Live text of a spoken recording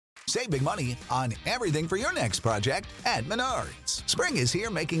Save big money on everything for your next project at Menards. Spring is here,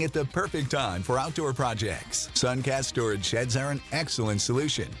 making it the perfect time for outdoor projects. Suncast storage sheds are an excellent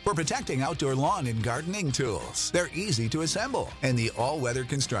solution for protecting outdoor lawn and gardening tools. They're easy to assemble, and the all-weather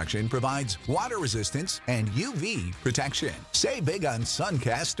construction provides water resistance and UV protection. Save big on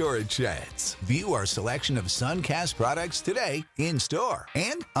Suncast storage sheds. View our selection of Suncast products today in store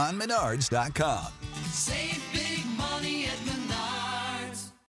and on Menards.com. Save big money at Menards.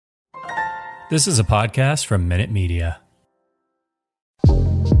 This is a podcast from Minute Media.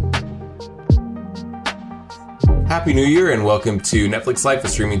 Happy New Year and welcome to Netflix Life, a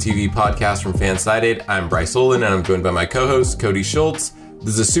streaming TV podcast from Fansided. I'm Bryce Olin and I'm joined by my co-host, Cody Schultz.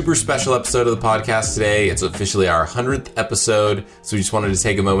 This is a super special episode of the podcast today. It's officially our 100th episode, so we just wanted to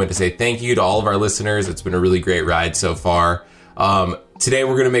take a moment to say thank you to all of our listeners. It's been a really great ride so far. Today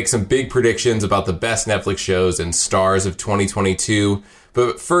we're going to make some big predictions about the best Netflix shows and stars of 2022.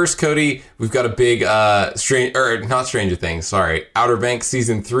 But first, Cody, we've got a big Outer Banks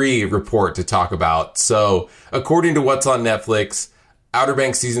Season 3 report to talk about. So, according to what's on Netflix, Outer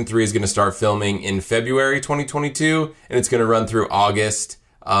Banks Season 3 is going to start filming in February 2022, and it's going to run through August.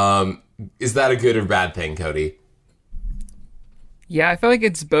 Is that a good or bad thing, Cody? Yeah, I feel like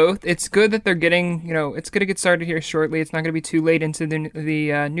it's both. It's good that they're getting, it's going to get started here shortly. It's not going to be too late into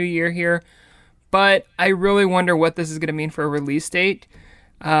the new year here. But I really wonder what this is going to mean for a release date.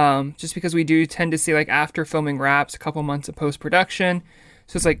 Just because we do tend to see, like, after filming wraps, a couple months of post-production.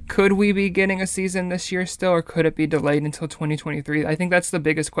 So it's like, could we be getting a season this year still, or could it be delayed until 2023? I think that's the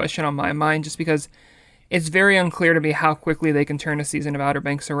biggest question on my mind, just because it's very unclear to me how quickly they can turn a season of Outer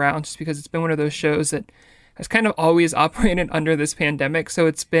Banks around, just because it's been one of those shows that has kind of always operated under this pandemic. So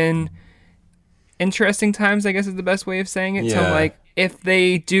it's been interesting times, I guess is the best way of saying it. Yeah. So, like, if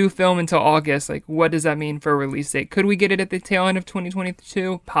they do film until August, like, what does that mean for a release date? Could we get it at the tail end of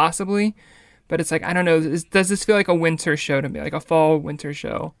 2022? Possibly. But it's like, I don't know. Does this feel like a winter show to me? Like a fall winter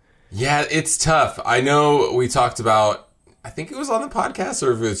show? Yeah, it's tough. I know we talked about, I think it was on the podcast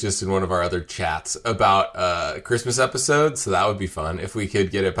or if it was just in one of our other chats about Christmas episodes. So that would be fun if we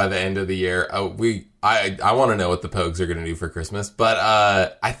could get it by the end of the year. I want to know what the Pogues are going to do for Christmas. But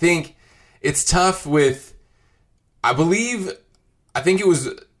I think it's tough with, I think it was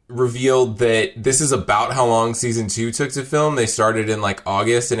revealed that this is about how long season 2 took to film. They started in like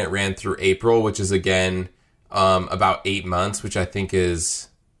August and it ran through April, which is again about 8 months, which I think is,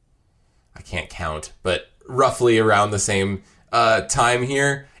 I can't count, but roughly around the same time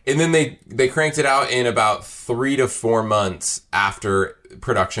here. And then they cranked it out in about 3 to 4 months after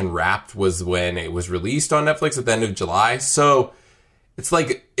production wrapped was when it was released on Netflix at the end of July. So it's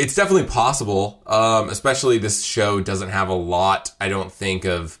like, it's definitely possible, especially this show doesn't have a lot, I don't think,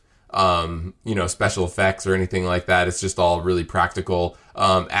 of, special effects or anything like that. It's just all really practical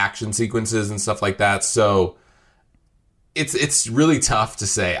action sequences and stuff like that. So it's really tough to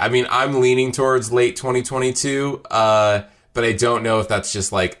say. I mean, I'm leaning towards late 2022, but I don't know if that's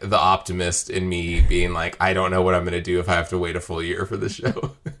just like the optimist in me being like, I don't know what I'm going to do if I have to wait a full year for the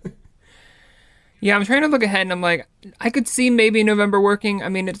show. Yeah, I'm trying to look ahead, and I'm like, I could see maybe November working. I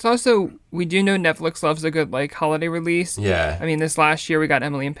mean, it's also, we do know Netflix loves a good, like, holiday release. Yeah. I mean, this last year we got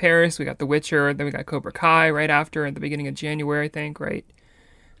Emily in Paris, we got The Witcher, then we got Cobra Kai right after, at the beginning of January, I think, right?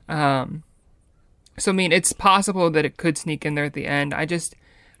 So, I mean, it's possible that it could sneak in there at the end. I don't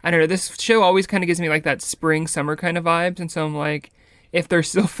know, this show always kind of gives me, like, that spring, summer kind of vibes, and so I'm like, if they're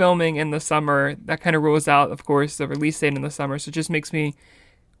still filming in the summer, that kind of rules out, of course, the release date in the summer, so it just makes me,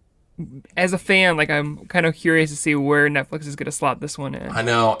 as a fan, like, I'm kind of curious to see where Netflix is going to slot this one in. I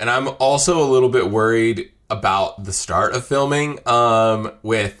know, and I'm also a little bit worried about the start of filming.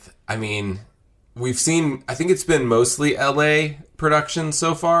 We've seen, I think it's been mostly LA productions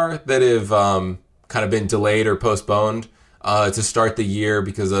so far that have kind of been delayed or postponed to start the year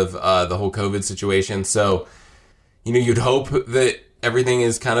because of the whole COVID situation. So, you'd hope that everything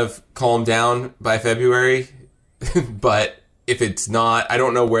is kind of calmed down by February, but if it's not, I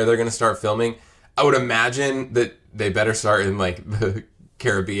don't know where they're going to start filming. I would imagine that they better start in, like, the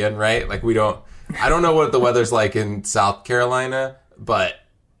Caribbean, right? Like, I don't know what the weather's like in South Carolina, but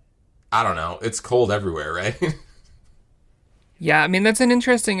I don't know. It's cold everywhere, right? Yeah, I mean, that's an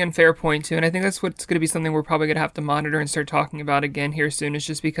interesting and fair point, too. And I think that's what's going to be something we're probably going to have to monitor and start talking about again here soon, is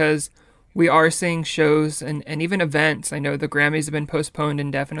just because we are seeing shows and even events. I know the Grammys have been postponed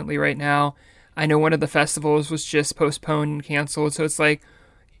indefinitely right now. I know one of the festivals was just postponed and canceled. So it's like,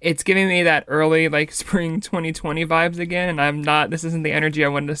 it's giving me that early, like, spring 2020 vibes again. And this isn't the energy I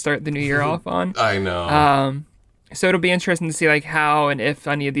wanted to start the new year off on. I know. So it'll be interesting to see, like, how and if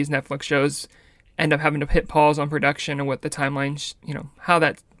any of these Netflix shows end up having to hit pause on production and what the timeline, how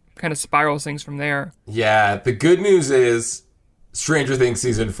that kind of spirals things from there. Yeah, the good news is Stranger Things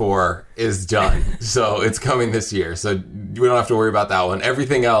season 4 is done. So it's coming this year. So we don't have to worry about that one.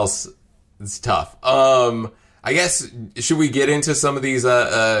 Everything else is tough. I guess, should we get into some of these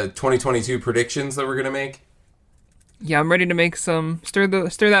 2022 predictions that we're going to make? Yeah, I'm ready to make stir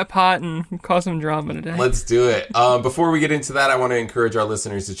that pot and cause some drama today. Let's do it. Before we get into that, I want to encourage our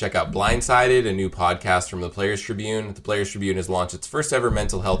listeners to check out Blindsided, a new podcast from the Players Tribune. The Players Tribune has launched its first ever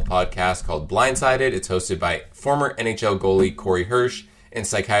mental health podcast called Blindsided. It's hosted by former NHL goalie Corey Hirsch and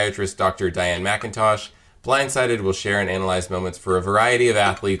psychiatrist Dr. Diane McIntosh. Blindsided will share and analyze moments for a variety of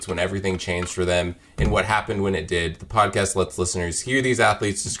athletes when everything changed for them and what happened when it did. The podcast lets listeners hear these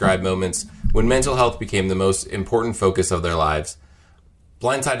athletes describe moments when mental health became the most important focus of their lives.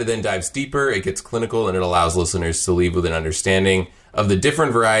 Blindsided then dives deeper, it gets clinical, and it allows listeners to leave with an understanding of the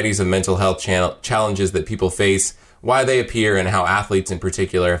different varieties of mental health challenges that people face, why they appear, and how athletes in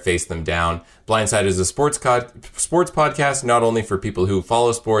particular face them down. Blindsided is a sports podcast, not only for people who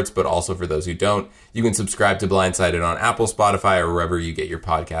follow sports, but also for those who don't. You can subscribe to Blindsided on Apple, Spotify, or wherever you get your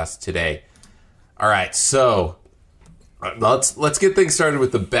podcasts today. All right, so let's get things started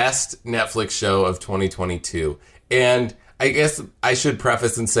with the best Netflix show of 2022. And I guess I should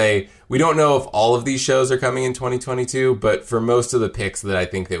preface and say, we don't know if all of these shows are coming in 2022, but for most of the picks that I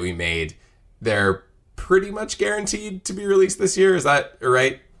think that we made, they're pretty much guaranteed to be released this year. Is that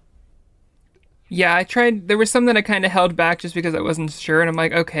right? Yeah, I tried. There was some that I kind of held back just because I wasn't sure. And I'm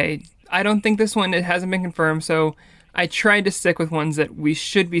like, okay, I don't think this one, it hasn't been confirmed. So I tried to stick with ones that we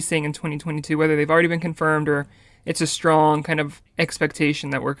should be seeing in 2022, whether they've already been confirmed or it's a strong kind of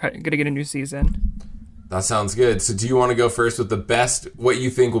expectation that we're going to get a new season. That sounds good. So do you want to go first with what you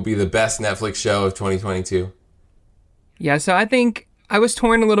think will be the best Netflix show of 2022? Yeah, so I think I was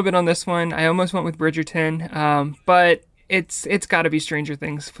torn a little bit on this one. I almost went with Bridgerton, but it's got to be Stranger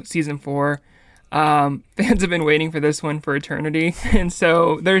Things season 4. Fans have been waiting for this one for eternity, and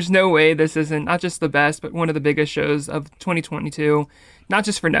so there's no way this isn't not just the best, but one of the biggest shows of 2022, not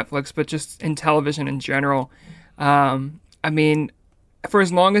just for Netflix, but just in television in general. I mean, for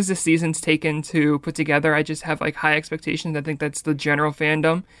as long as the season's taken to put together, I just have like high expectations. I think that's the general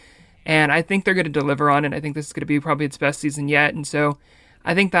fandom, and I think they're going to deliver on it. I think this is going to be probably its best season yet, and so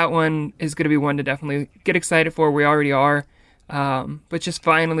I think that one is going to be one to definitely get excited for. We already are. But just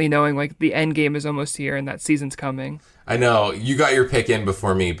finally knowing like the end game is almost here and that season's coming. I know you got your pick in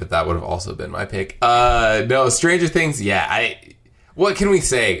before me, but that would have also been my pick. No, Stranger Things. Yeah. What can we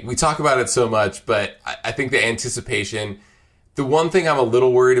say? We talk about it so much, but I think the anticipation, the one thing I'm a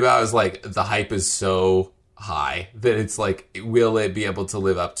little worried about is like the hype is so high that it's like, will it be able to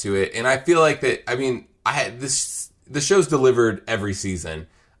live up to it? And I feel like that, I mean, the show's delivered every season.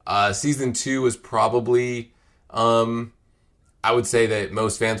 Season 2 was probably, I would say that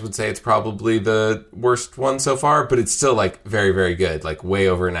most fans would say it's probably the worst one so far, but it's still like very, very good, like way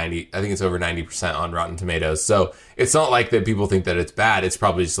over 90. I think it's over 90% on Rotten Tomatoes. So it's not like that people think that it's bad. It's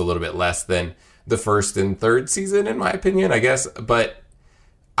probably just a little bit less than the first and third season, in my opinion, I guess. But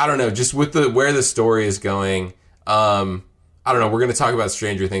I don't know, just with where the story is going. I don't know. We're going to talk about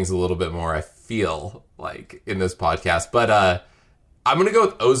Stranger Things a little bit more, I feel like, in this podcast. But I'm going to go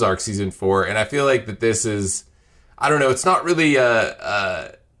with Ozark season 4, and I feel like that this is, I don't know, it's not really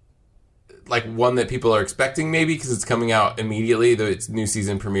like one that people are expecting maybe because it's coming out immediately. Its new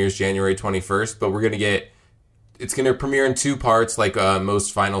season premieres January 21st, but it's going to premiere in 2 parts like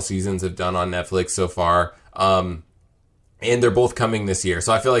most final seasons have done on Netflix so far. And they're both coming this year.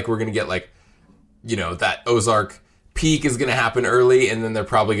 So I feel like we're going to get like, you know, that Ozark peak is going to happen early and then they're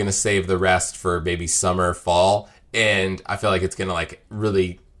probably going to save the rest for maybe summer, fall. And I feel like it's going to like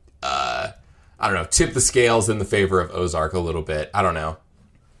really, I don't know, tip the scales in the favor of Ozark a little bit. I don't know.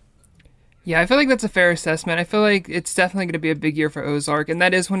 Yeah, I feel like that's a fair assessment. I feel like it's definitely going to be a big year for Ozark. And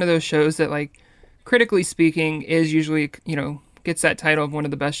that is one of those shows that, like, critically speaking, is usually, you know, gets that title of one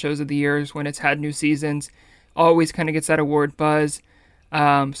of the best shows of the years when it's had new seasons. Always kind of gets that award buzz. So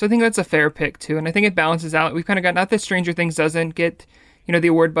I think that's a fair pick, too. And I think it balances out. We've kind of got, not that Stranger Things doesn't get, you know, the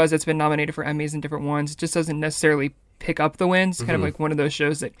award buzz that's been nominated for Emmys and different ones. It just doesn't necessarily pick up the wins. It's kind of like one of those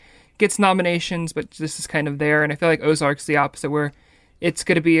shows that gets nominations, but this is kind of there. And I feel like Ozark's the opposite, where it's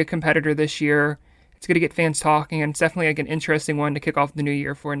going to be a competitor this year. It's going to get fans talking, and it's definitely like an interesting one to kick off the new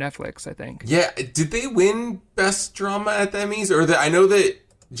year for Netflix, I think. Yeah, did they win Best Drama at the Emmys? Or I know that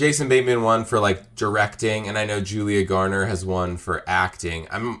Jason Bateman won for like directing, and I know Julia Garner has won for acting.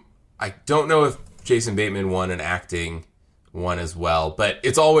 I don't know if Jason Bateman won an acting one as well, but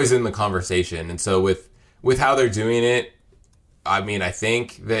it's always in the conversation. And so with how they're doing it, I mean, I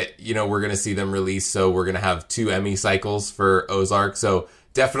think that, you know, we're going to see them release, so we're going to have 2 Emmy cycles for Ozark. So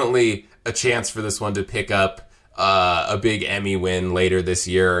definitely a chance for this one to pick up a big Emmy win later this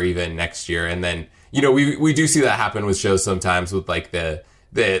year or even next year. And then, we do see that happen with shows sometimes with like the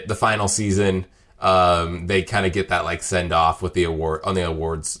final season. They kind of get that like send off with the award on the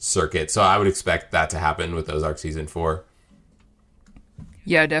awards circuit. So I would expect that to happen with Ozark season 4.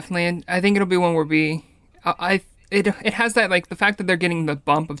 Yeah, definitely. And I think it'll be one where it has that, like, the fact that they're getting the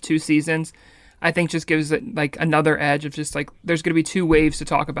bump of 2 seasons, I think just gives it like another edge of just like, there's going to be 2 waves to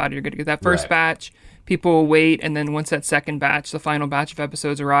talk about it. You're going to get that first batch, people will wait. And then once that second batch, the final batch of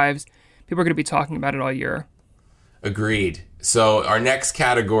episodes arrives, people are going to be talking about it all year. Agreed. So our next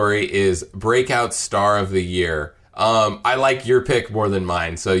category is Breakout Star of the Year. I like your pick more than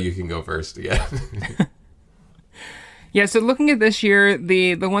mine, so you can go first again. Yeah, so looking at this year,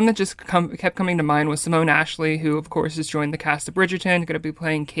 the one that just kept coming to mind was Simone Ashley, who, of course, has joined the cast of Bridgerton, going to be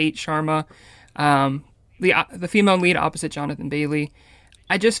playing Kate Sharma, the female lead opposite Jonathan Bailey.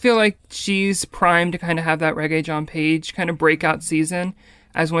 I just feel like she's primed to kind of have that Regé-Jean Page kind of breakout season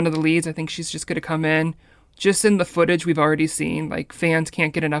as one of the leads. I think she's just going to come in. Just in the footage we've already seen, like, fans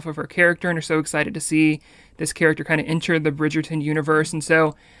can't get enough of her character and are so excited to see this character kind of enter the Bridgerton universe. And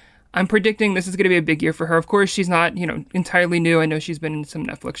so I'm predicting this is going to be a big year for her. Of course, she's not, entirely new. I know she's been in some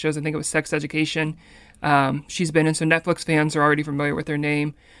Netflix shows. I think it was Sex Education. She's been in, so Netflix fans are already familiar with her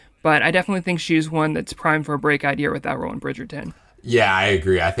name. But I definitely think she's one that's primed for a breakout year with that role in Bridgerton. Yeah, I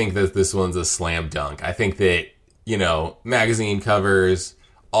agree. I think that this one's a slam dunk. I think that, magazine covers,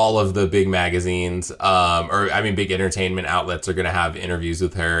 all of the big magazines, big entertainment outlets are going to have interviews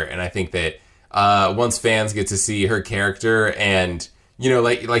with her. And I think that once fans get to see her character and,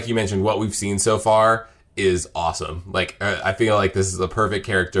 like you mentioned, what we've seen so far is awesome. Like, I feel like this is a perfect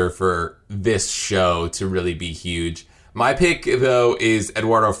character for this show to really be huge. My pick, though, is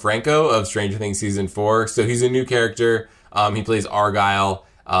Eduardo Franco of Stranger Things Season 4. So he's a new character. He plays Argyle.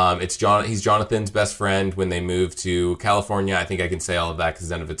 He's Jonathan's best friend when they move to California. I think I can say all of that because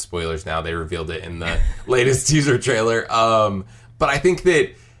none of it's spoilers now. They revealed it in the latest teaser trailer. But I think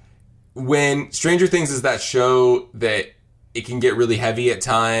that when Stranger Things is that show that it can get really heavy at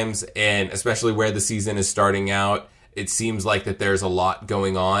times, and especially where the season is starting out, it seems like that there's a lot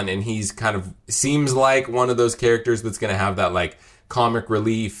going on, and he's kind of seems like one of those characters that's going to have that like comic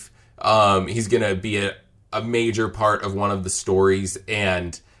relief. He's going to be a major part of one of the stories,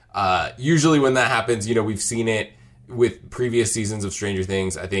 and usually when that happens, we've seen it with previous seasons of Stranger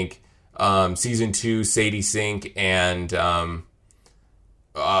Things. I think season 2, Sadie Sink and I'm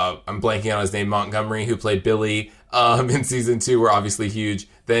blanking on his name, Montgomery, who played Billy in season 2, were obviously huge.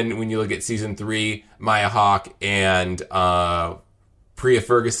 Then when you look at season 3, Maya Hawke and Priya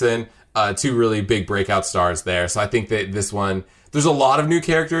Ferguson, 2 really big breakout stars there. So I think that this one, there's a lot of new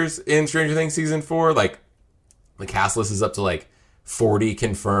characters in Stranger Things season 4. Like, the cast list is up to like 40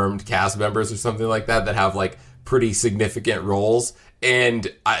 confirmed cast members or something like that have like pretty significant roles.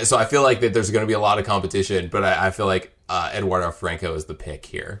 And so I feel like that there's going to be a lot of competition, but I feel like Eduardo Franco is the pick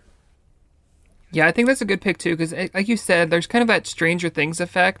here. Yeah, I think that's a good pick too, because like you said, there's kind of that Stranger Things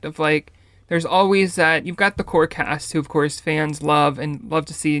effect of like, there's always that, you've got the core cast who of course fans love and love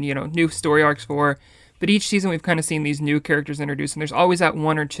to see, new story arcs for, but each season we've kind of seen these new characters introduced, and there's always that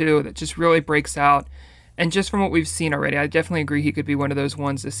one or two that just really breaks out. And just from what we've seen already, I definitely agree he could be one of those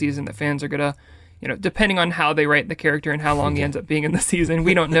ones this season that fans are going to, depending on how they write the character and how long he ends up being in the season,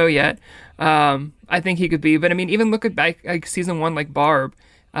 we don't know yet. I think he could be. But I mean, even look at back like season 1, like Barb,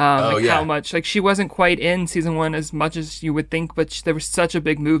 how much, like, she wasn't quite in season 1 as much as you would think, but there was such a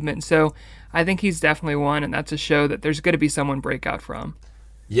big movement. So I think he's definitely one, and that's a show that there's going to be someone breakout from.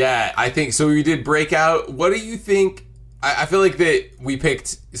 Yeah, I think so. We did Breakout. What do you think? I feel like that we've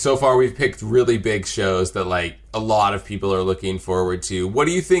picked really big shows that like a lot of people are looking forward to. What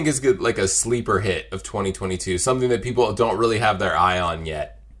do you think is good, like a sleeper hit of 2022? Something that people don't really have their eye on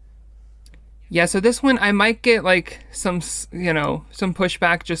yet? Yeah, so this one I might get like some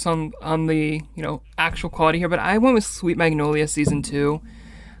pushback just on the, actual quality here, but I went with Sweet Magnolia season 2.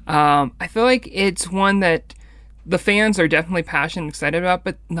 I feel like it's one that the fans are definitely passionate and excited about,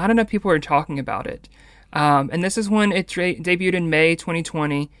 but not enough people are talking about it. And this is when it debuted in May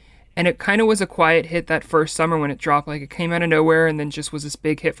 2020, and it kind of was a quiet hit that first summer when it dropped. Like, it came out of nowhere and then just was this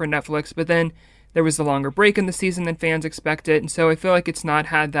big hit for Netflix, but then there was the longer break in the season than fans expected, and so I feel like it's not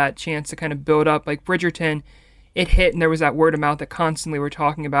had that chance to kind of build up. Like Bridgerton, it hit and there was that word of mouth that constantly we're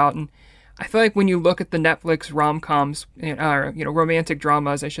talking about, and I feel like when you look at the Netflix rom-coms, romantic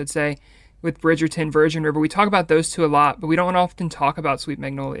dramas, I should say, with Bridgerton, Virgin River, we talk about those 2 a lot, but we don't often talk about Sweet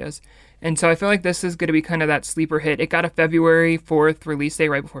Magnolias. And so I feel like this is going to be kind of that sleeper hit. It got a February 4th release date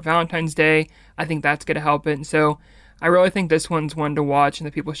right before Valentine's Day. I think that's going to help it. And so I really think this one's one to watch and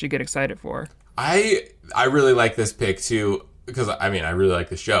that people should get excited for. I really like this pick too, because I mean, I really like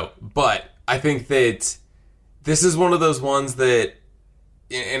the show, but I think that this is one of those ones that,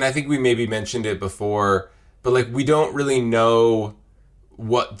 and I think we maybe mentioned it before, but like we don't really know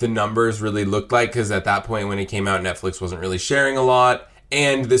what the numbers really looked like, because at that point when it came out, Netflix wasn't really sharing a lot.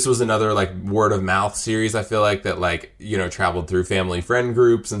 And this was another like word of mouth series, I feel like, that like, you know, traveled through family friend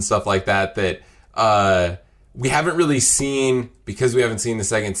groups and stuff like that, we haven't really seen, because we haven't seen the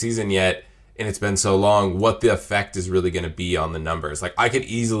second season yet, and it's been so long, what the effect is really going to be on the numbers. Like, I could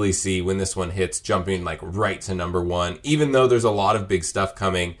easily see when this one hits jumping like right to number one, even though there's a lot of big stuff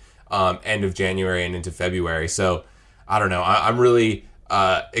coming end of January and into February. So I don't know. I'm really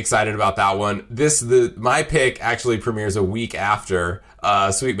excited about that one. My pick actually premieres a week after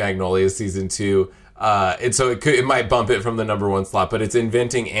Sweet Magnolia season 2, and so it might bump it from the number one slot. But it's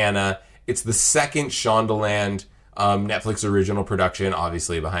Inventing Anna. It's the second Shondaland Netflix original production,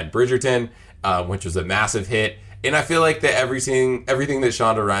 obviously behind Bridgerton, which was a massive hit. And I feel like that everything that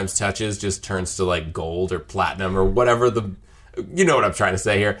Shonda Rhimes touches just turns to like gold or platinum or whatever you know what I'm trying to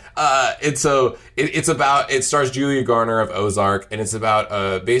say here. And so it stars Julia Garner of Ozark, and it's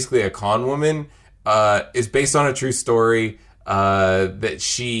about basically a con woman. It's based on a true story that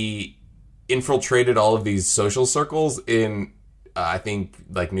she infiltrated all of these social circles in, I think,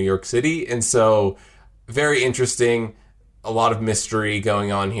 like New York City. And so very interesting, a lot of mystery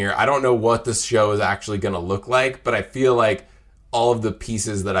going on here. I don't know what this show is actually going to look like, but I feel like all of the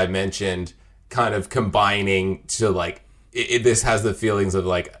pieces that I mentioned kind of combining to like, this has the feeling of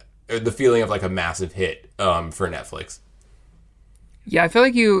like a massive hit for Netflix. Yeah, I feel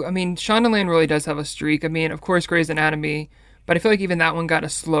like Shondaland really does have a streak. I mean, of course, Grey's Anatomy, but I feel like even that one got a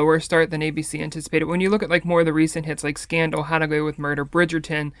slower start than ABC anticipated. When you look at like more of the recent hits like Scandal, How to Get Away with Murder,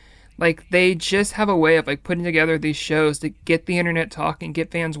 Bridgerton, like they just have a way of like putting together these shows to get the internet talking,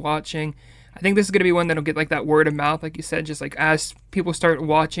 get fans watching. I think this is going to be one that'll get like that word of mouth, like you said, just like as people start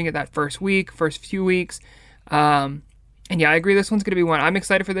watching it that first few weeks. And yeah, I agree. This one's going to be one. I'm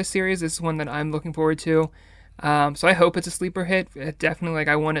excited for this series. This is one that I'm looking forward to. So I hope it's a sleeper hit. Definitely, like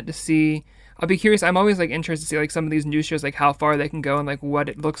I want it to see. I'll be curious. I'm always like interested to see like some of these new shows, like how far they can go and like what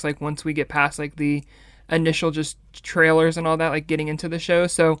it looks like once we get past like the initial just trailers and all that, like getting into the show.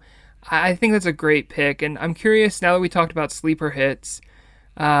 So I think that's a great pick. And I'm curious, now that we talked about sleeper hits,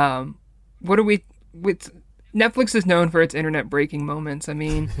 Netflix is known for its internet breaking moments. I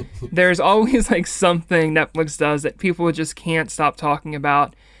mean, there's always like something Netflix does that people just can't stop talking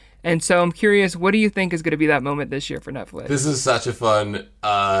about. And so I'm curious, what do you think is going to be that moment this year for Netflix? This is such a fun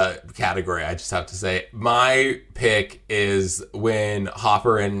category, I just have to say. My pick is when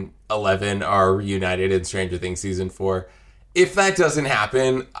Hopper and Eleven are reunited in Stranger Things Season 4. If that doesn't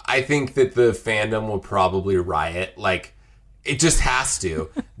happen, I think that the fandom will probably riot. Like, it just has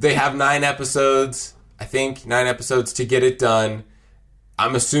to. They have 9 episodes, I think, 9 episodes to get it done.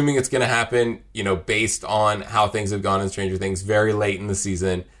 I'm assuming it's going to happen, you know, based on how things have gone in Stranger Things, very late in the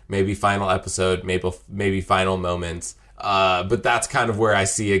season, maybe final episode, maybe final moments. But that's kind of where I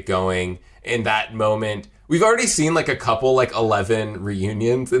see it going in that moment. We've already seen like a couple like 11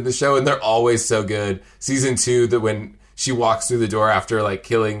 reunions in the show, and they're always so good. Season 2, that when she walks through the door after like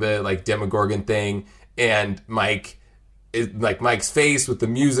killing the like Demogorgon thing, and Mike's face with the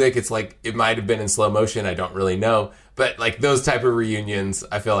music, it's like it might have been in slow motion, I don't really know, but like those type of reunions,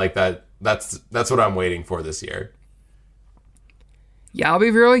 I feel like that's what I'm waiting for this year. Yeah, I'll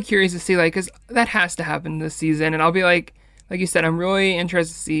be really curious to see, like, because that has to happen this season, and I'll be like you said, I'm really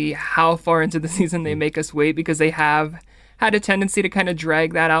interested to see how far into the season they make us wait, because they have had a tendency to kind of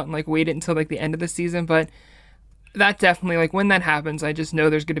drag that out and like wait it until like the end of the season. But that definitely, like, when that happens, I just know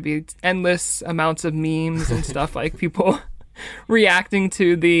there's going to be endless amounts of memes and stuff, like people reacting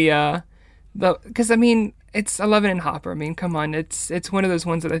to the because I mean, it's 11 and Hopper. I mean, come on, it's one of those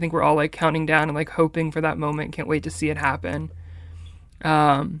ones that I think we're all like counting down and like hoping for that moment. Can't wait to see it happen.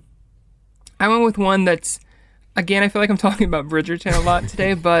 I went with one that's, again, I feel like I'm talking about Bridgerton a lot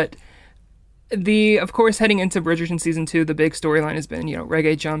today, but of course, heading into Bridgerton season 2, the big storyline has been, you know,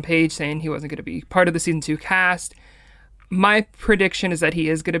 Regé John Page saying he wasn't going to be part of the season 2 cast. My prediction is that he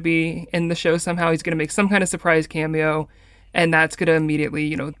is going to be in the show somehow. He's going to make some kind of surprise cameo, and that's going to immediately,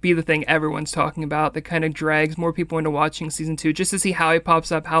 you know, be the thing everyone's talking about that kind of drags more people into watching season 2 just to see how he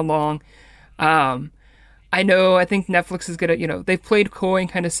pops up, how long. I think Netflix is going to, you know, they've played coy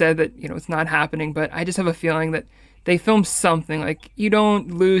and kind of said that, you know, it's not happening, but I just have a feeling that they filmed something. Like, you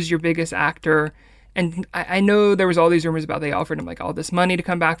don't lose your biggest actor. And I know there was all these rumors about they offered him like all this money to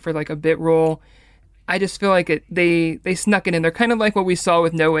come back for like a bit role. I just feel like they snuck it in. They're kind of like what we saw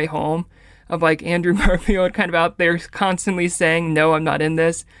with No Way Home. of like Andrew Garfield kind of out there constantly saying, no, I'm not in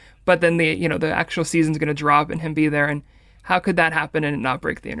this. But then the actual season's going to drop and him be there. And how could that happen and not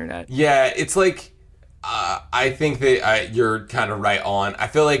break the internet? Yeah, it's like, I think that you're kind of right on. I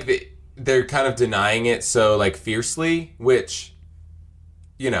feel like they're kind of denying it so like fiercely, which,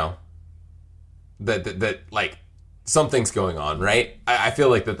 that like something's going on, right? I feel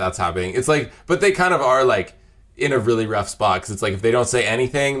like that's happening. It's like, but they kind of are like in a really rough spot, because it's like if they don't say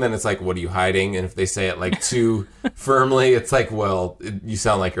anything, then it's like, what are you hiding? And if they say it like too firmly, it's like, well, you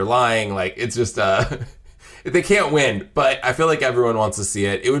sound like you're lying. Like, it's just they can't win. But I feel like everyone wants to see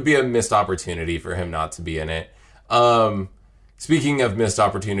it. It would be a missed opportunity for him not to be in it. Speaking of missed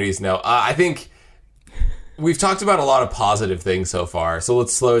opportunities, no, I think we've talked about a lot of positive things so far, so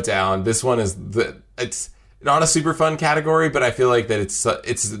let's slow it down. This one it's not a super fun category, but I feel like that it's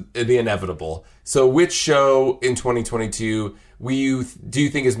the inevitable. So which show in 2022 do you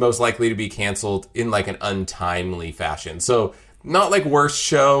think is most likely to be canceled in like an untimely fashion? So not like worst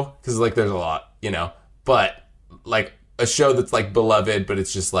show, because like there's a lot, but like a show that's like beloved, but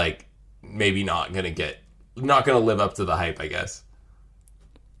it's just like maybe not gonna live up to the hype, I guess.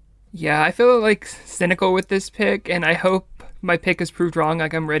 Yeah, I feel like cynical with this pick, and I hope my pick is proved wrong.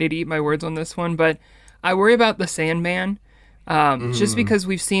 Like, I'm ready to eat my words on this one, but I worry about The Sandman, just because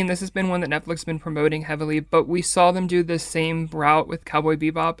we've seen this has been one that Netflix has been promoting heavily, but we saw them do the same route with Cowboy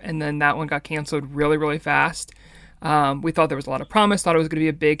Bebop, and then that one got canceled really, really fast. We thought there was a lot of promise, thought it was going to be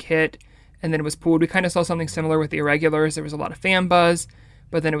a big hit, and then it was pulled. We kind of saw something similar with The Irregulars. There was a lot of fan buzz,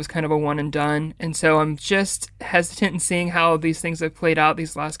 but then it was kind of a one and done. And so I'm just hesitant in seeing how these things have played out,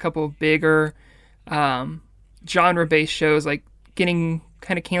 these last couple of bigger genre-based shows, like getting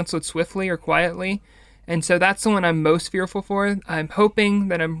kind of canceled swiftly or quietly. And so that's the one I'm most fearful for. I'm hoping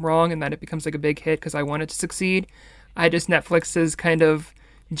that I'm wrong and that it becomes like a big hit because I want it to succeed. Netflix has kind of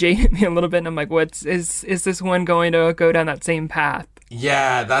jaded me a little bit, and I'm like, is this one going to go down that same path?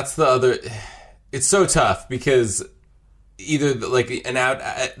 Yeah, that's the other. It's so tough because either like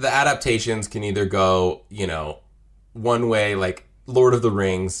the adaptations can either go, one way, like Lord of the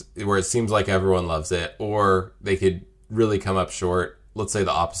Rings, where it seems like everyone loves it, or they could really come up short. Let's say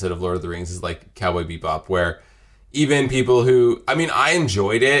the opposite of Lord of the Rings is like Cowboy Bebop, where even people who, I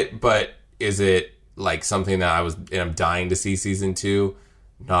enjoyed it, but is it like something that I'm dying to see season 2?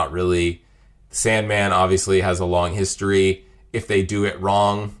 Not really. Sandman obviously has a long history. If they do it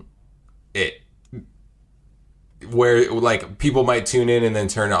wrong, where like people might tune in and then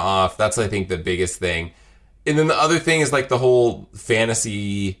turn it off. That's, I think, the biggest thing. And then the other thing is like the whole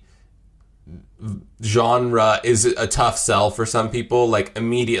fantasy genre is a tough sell for some people. Like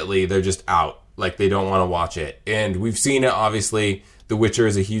immediately they're just out. Like they don't want to watch it. And we've seen it, obviously. The Witcher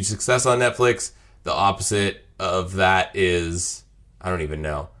is a huge success on Netflix. The opposite of that is, I don't even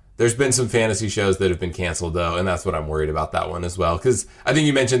know. There's been some fantasy shows that have been canceled, though, and that's what I'm worried about that one as well. Because I think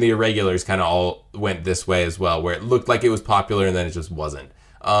you mentioned The Irregulars kind of all went this way as well, where it looked like it was popular and then it just wasn't.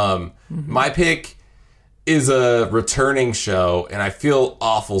 My pick is a returning show, and I feel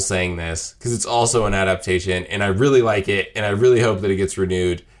awful saying this because it's also an adaptation, and I really like it, and I really hope that it gets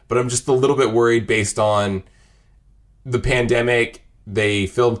renewed. But I'm just a little bit worried based on the pandemic. They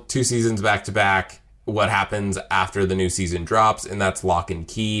filmed 2 seasons back to back. What happens after the new season drops, and that's Lock and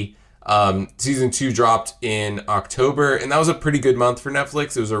Key. Season 2 dropped in October, and that was a pretty good month for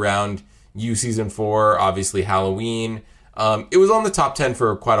Netflix. It was around season 4, obviously Halloween. It was on the top 10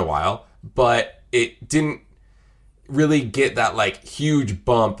 for quite a while, but it didn't really get that like huge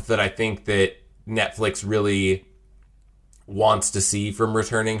bump that I think that Netflix really wants to see from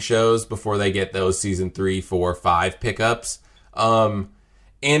returning shows before they get those season 3, 4, 5 pickups. And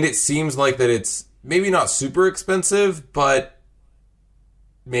it seems like that it's maybe not super expensive, but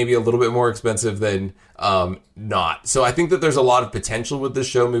maybe a little bit more expensive than not. So I think that there's a lot of potential with this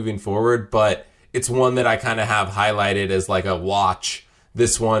show moving forward, but it's one that I kind of have highlighted as like a watch,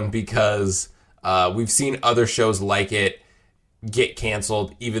 this one, because we've seen other shows like it get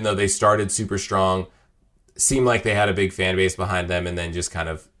canceled, even though they started super strong, seemed like they had a big fan base behind them, and then just kind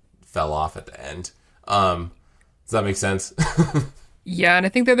of fell off at the end. Does that make sense? Yeah, and I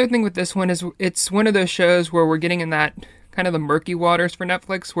think the other thing with this one is it's one of those shows where we're getting in that kind of the murky waters for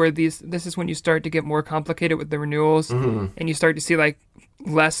Netflix, where this is when you start to get more complicated with the renewals, and you start to see like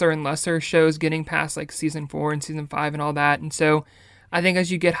lesser and lesser shows getting past like season 4 and season 5 and all that. And so I think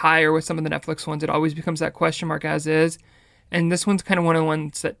as you get higher with some of the Netflix ones, it always becomes that question mark as is. And this one's kind of one of the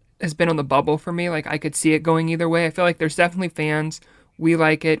ones that has been on the bubble for me. Like I could see it going either way. I feel like there's definitely fans. We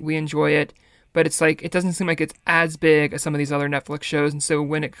like it. We enjoy it. But it's like, it doesn't seem like it's as big as some of these other Netflix shows. And so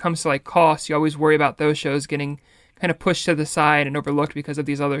when it comes to like costs, you always worry about those shows getting kind of pushed to the side and overlooked because of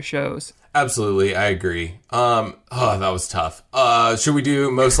these other shows. Absolutely, I agree. That was tough. Should we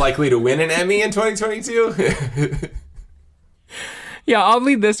do most likely to win an Emmy in 2022? Yeah, I'll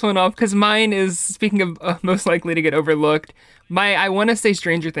lead this one off because mine is, speaking of most likely to get overlooked, I want to say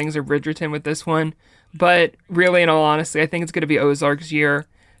Stranger Things or Bridgerton with this one, but really, in all honesty, I think it's going to be Ozark's year.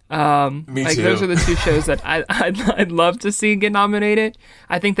 Me too. Those are the two shows that I'd love to see get nominated.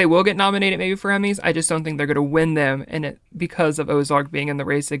 I think they will get nominated maybe for Emmys. I just don't think they're going to win them, because of Ozark being in the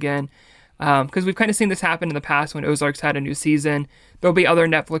race again. Because we've kind of seen this happen in the past when Ozark's had a new season. There'll be other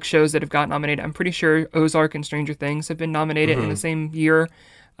Netflix shows that have got nominated. I'm pretty sure Ozark and Stranger Things have been nominated in the same year.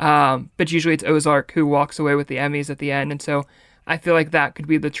 But usually it's Ozark who walks away with the Emmys at the end. And so I feel like that could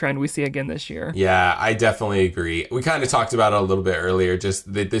be the trend we see again this year. Yeah, I definitely agree. We kind of talked about it a little bit earlier,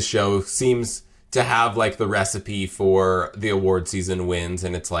 just that this show seems to have like the recipe for the award season wins.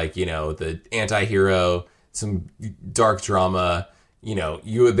 And it's like, the anti-hero, some dark drama,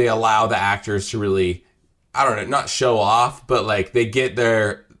 they allow the actors to really, I don't know, not show off, but like they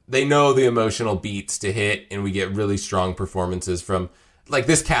know the emotional beats to hit, and we get really strong performances from, like,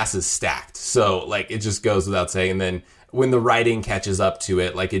 this cast is stacked. So like it just goes without saying. And then when the writing catches up to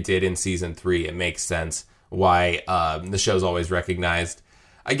it, like it did in season 3, it makes sense why the show's always recognized.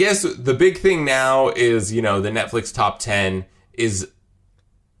 I guess the big thing now is, the Netflix top 10 is,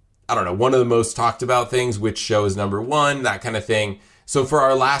 I don't know, one of the most talked about things, which show is number 1, that kind of thing. So for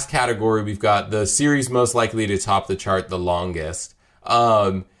our last category, we've got the series most likely to top the chart the longest.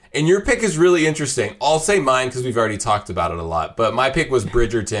 And your pick is really interesting. I'll say mine because we've already talked about it a lot. But my pick was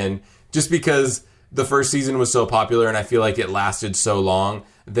Bridgerton, just because the first season was so popular and I feel like it lasted so long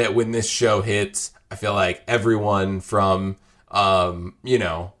that when this show hits, I feel like everyone from, 18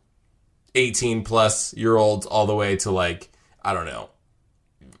 plus year olds all the way to like, I don't know,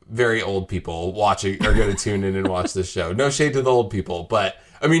 very old people watching are going to tune in and watch this show. No shade to the old people, but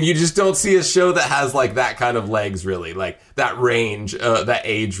I mean, you just don't see a show that has like that kind of legs, really, like that range, that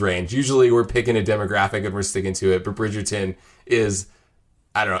age range. Usually we're picking a demographic and we're sticking to it, but Bridgerton is,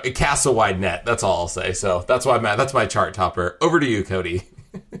 I don't know, it casts a wide net. That's all I'll say. So that's why that's my chart topper. Over to you, Cody.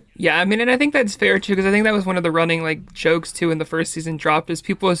 Yeah, I mean, and I think that's fair too, because I think that was one of the running like jokes too when the first season dropped, is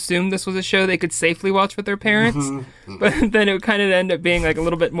people assumed this was a show they could safely watch with their parents, but then it kind of ended up being like a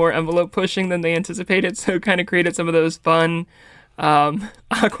little bit more envelope pushing than they anticipated. So it kind of created some of those fun,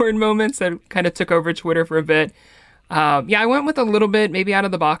 awkward moments that kind of took over Twitter for a bit. I went with a little bit maybe out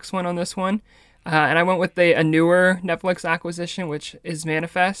of the box one on this one, and I went with a newer Netflix acquisition, which is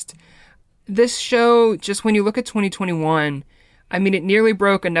Manifest. This show, just when you look at 2021. I mean, it nearly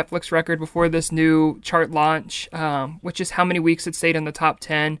broke a Netflix record before this new chart launch, which is how many weeks it stayed in the top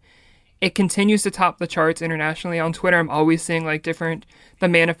 10. It continues to top the charts internationally. On Twitter, I'm always seeing like the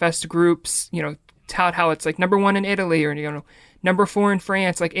Manifest groups, tout how it's like number 1 in Italy or, number 4 in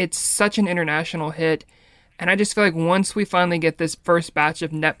France. Like, it's such an international hit. And I just feel like once we finally get this first batch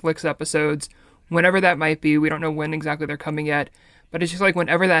of Netflix episodes, whenever that might be, we don't know when exactly they're coming yet, but it's just like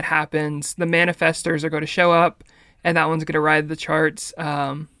whenever that happens, the Manifestors are going to show up, and that one's going to ride the charts.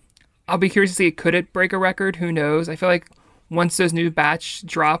 I'll be curious to see, could it break a record? Who knows? I feel like once those new batch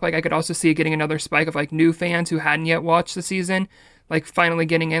drop, like I could also see it getting another spike of like new fans who hadn't yet watched the season, like finally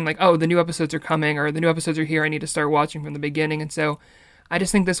getting in, like, oh, the new episodes are coming, or the new episodes are here, I need to start watching from the beginning. And so I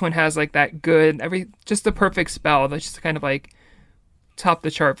just think this one has like that good, just the perfect spell that's just kind of like top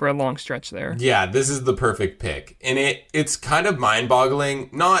the chart for a long stretch there. Yeah, this is the perfect pick. And it's kind of mind-boggling,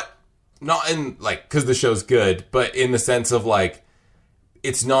 not in like because the show's good, but in the sense of like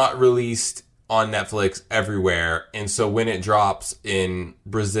it's not released on Netflix everywhere, and so when it drops in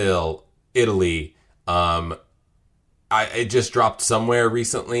Brazil, Italy, it just dropped somewhere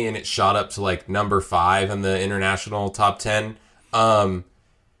recently, and it shot up to like number 5 in the international top 10. And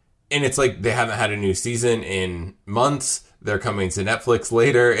it's like they haven't had a new season in months. They're coming to Netflix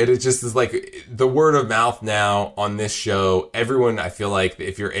later. It just is like the word of mouth now on this show. Everyone, I feel like,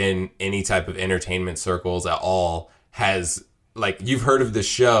 if you're in any type of entertainment circles at all, has like, you've heard of this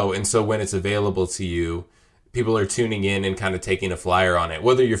show. And so when it's available to you, people are tuning in and kind of taking a flyer on it,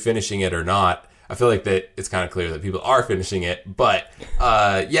 whether you're finishing it or not. I feel like that it's kind of clear that people are finishing it. But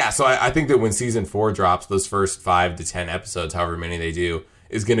so I think that when season 4 drops, those first 5 to 10 episodes, however many they do,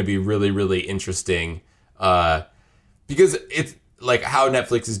 is going to be really, really interesting. Because it's like how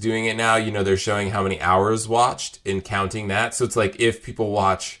Netflix is doing it now, they're showing how many hours watched and counting that. So it's like, if people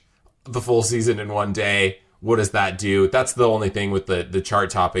watch the full season in one day, what does that do? That's the only thing with the chart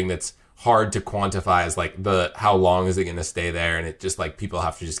topping that's hard to quantify, is like how long is it going to stay there? And it just like people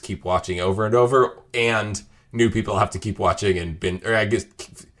have to just keep watching over and over, and new people have to keep watching and binge, or I guess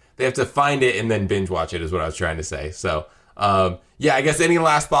they have to find it and then binge watch it is what I was trying to say. So, yeah, I guess any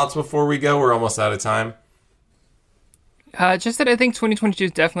last thoughts before we go? We're almost out of time. Just that I think 2022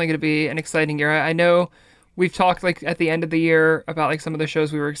 is definitely going to be an exciting year. I know we've talked like at the end of the year about like some of the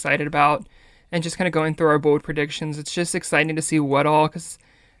shows we were excited about and just kind of going through our bold predictions. It's just exciting to see what all, because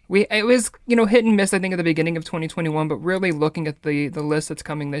it was, hit and miss, I think, at the beginning of 2021, but really looking at the list that's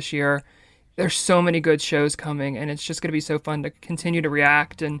coming this year, there's so many good shows coming, and it's just going to be so fun to continue to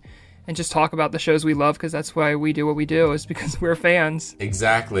react and just talk about the shows we love, because that's why we do what we do, is because we're fans.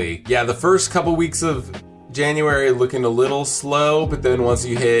 Exactly. Yeah, the first couple weeks of January looking a little slow, but then once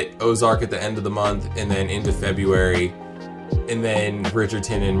you hit Ozark at the end of the month and then into February and then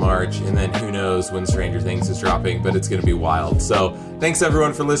Bridgerton in March, and then who knows when Stranger Things is dropping, but it's going to be wild. So thanks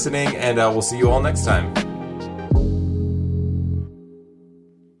everyone for listening, and we'll see you all next time.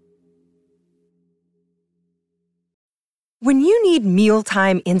 When you need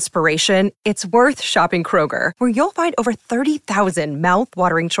mealtime inspiration, it's worth shopping Kroger, where you'll find over 30,000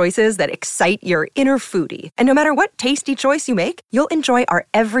 mouth-watering choices that excite your inner foodie. And no matter what tasty choice you make, you'll enjoy our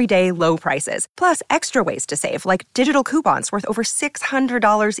everyday low prices, plus extra ways to save, like digital coupons worth over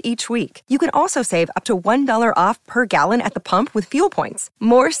 $600 each week. You can also save up to $1 off per gallon at the pump with fuel points.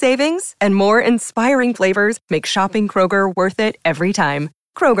 More savings and more inspiring flavors make shopping Kroger worth it every time.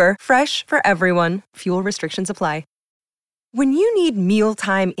 Kroger, fresh for everyone. Fuel restrictions apply. When you need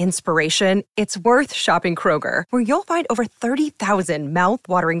mealtime inspiration, it's worth shopping Kroger, where you'll find over 30,000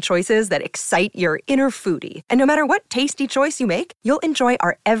 mouth-watering choices that excite your inner foodie. And no matter what tasty choice you make, you'll enjoy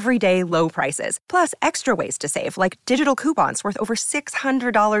our everyday low prices, plus extra ways to save, like digital coupons worth over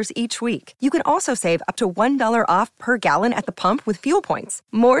 $600 each week. You can also save up to $1 off per gallon at the pump with fuel points.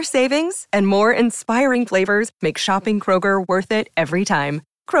 More savings and more inspiring flavors make shopping Kroger worth it every time.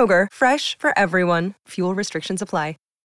 Kroger, fresh for everyone. Fuel restrictions apply.